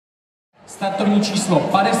Startovní číslo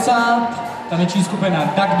 50, taneční skupina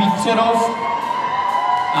Duckbeat Přerov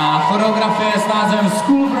a choreografie s názvem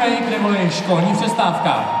School Break, neboli školní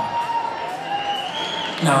přestávka.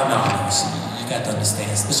 No, see, you got to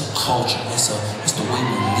understand, it's a culture, it's the way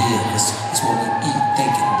we live, it's what we eat,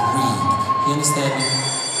 think, and breathe. You understand me?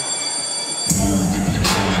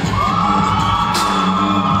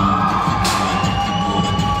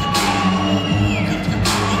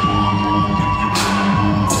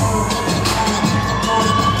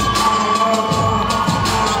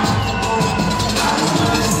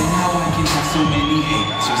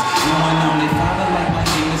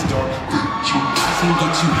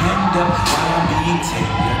 Get you hemmed up while I'm being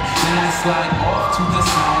tamed. Then I slide off to the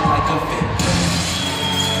side like a victim.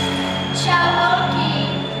 Ciao, Loki.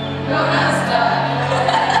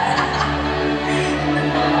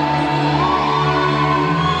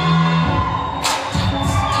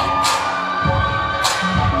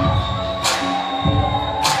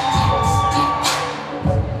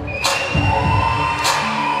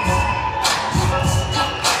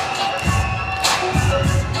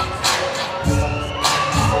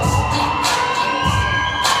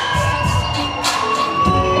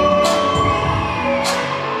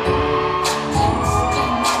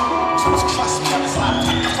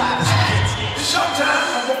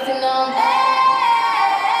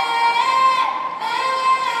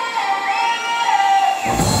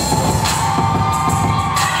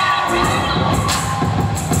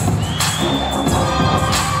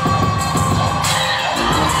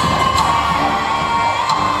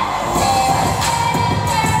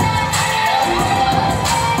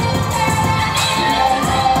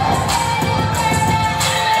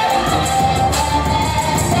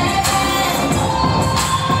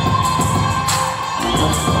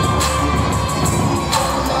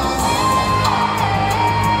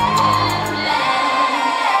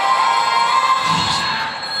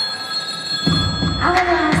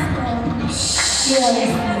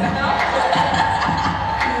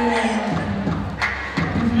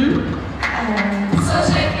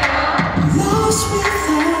 Lost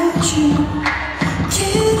without you,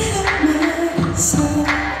 can't help myself.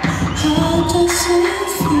 How does it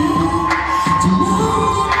feel to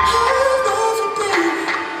know that I love you, baby?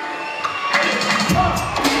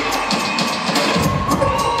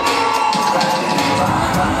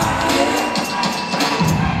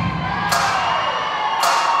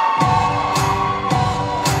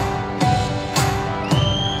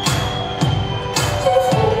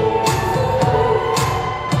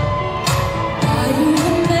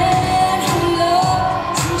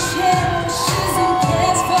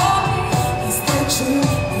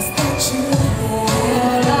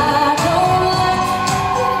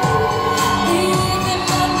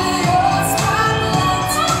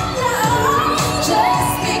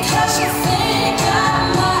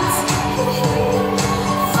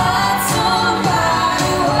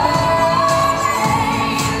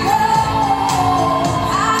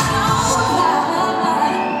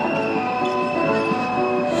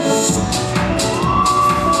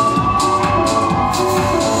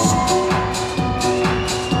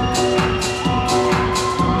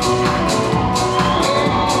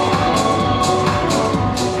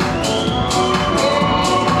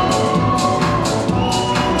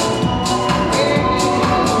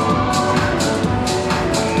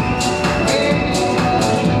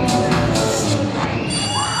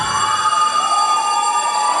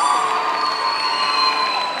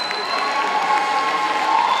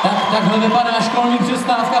 Takhle vypadá školní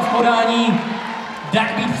přestávka v podání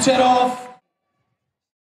Duckbeat Přerov.